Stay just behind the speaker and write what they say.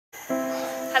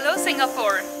Hello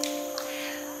Singapore.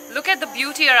 Look at the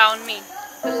beauty around me.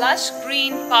 The lush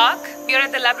green park. We are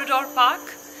at the Labrador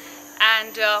Park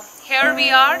and here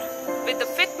we are with the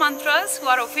Fit Mantras, who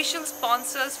are official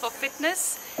sponsors for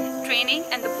fitness training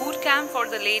and the boot camp for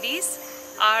the ladies,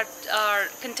 are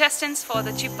contestants for the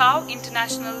Chipao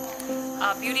International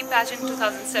Beauty Pageant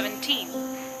 2017.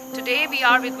 Today we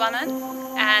are with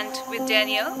Vanan and with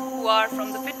Daniel, who are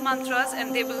from the Fit Mantras,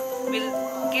 and they will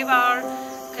give our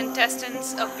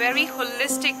contestants a very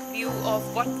holistic view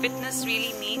of what fitness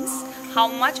really means, how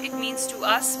much it means to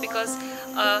us, because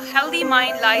a healthy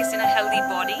mind lies in a healthy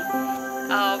body.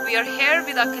 We are here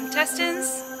with our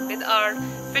contestants, with our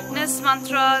Fitness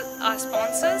Mantra, our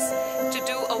sponsors, to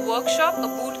do a workshop, a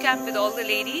boot camp with all the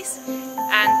ladies.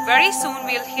 And very soon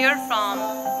we'll hear from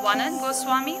Vanan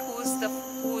Goswami,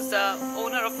 who's the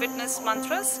owner of Fitness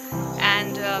Mantras,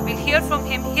 and we'll hear from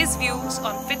him his views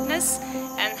on fitness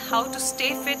and how to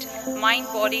stay fit, mind,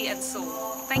 body and soul.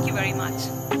 Thank you very much.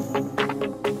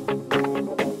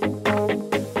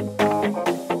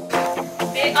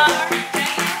 They are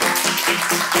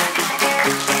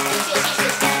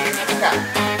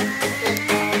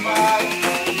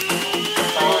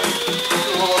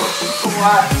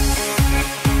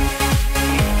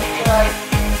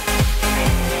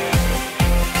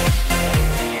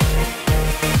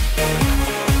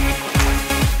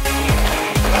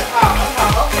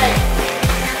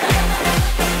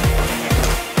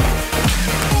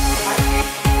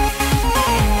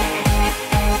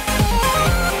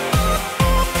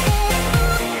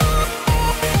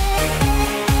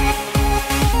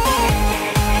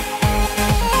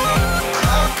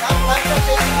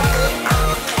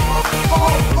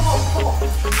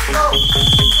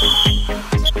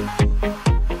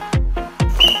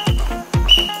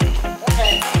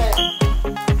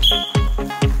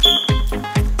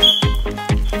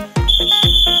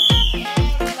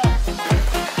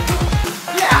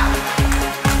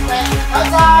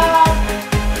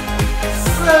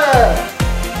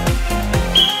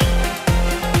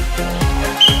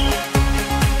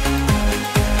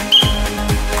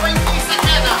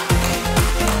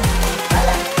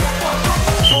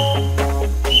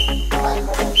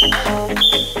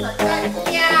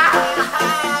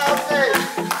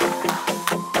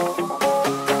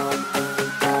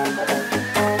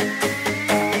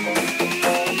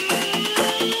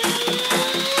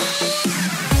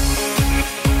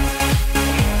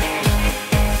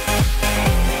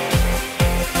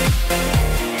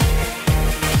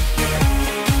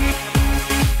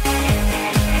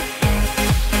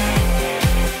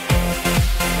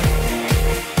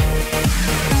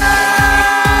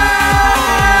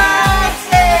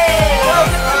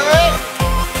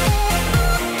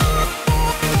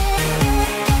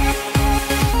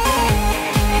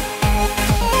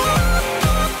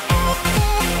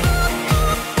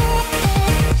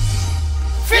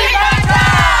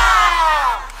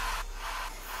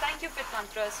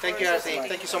Thank you, Arti.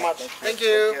 Thank you so much. Thank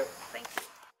you. Thank you.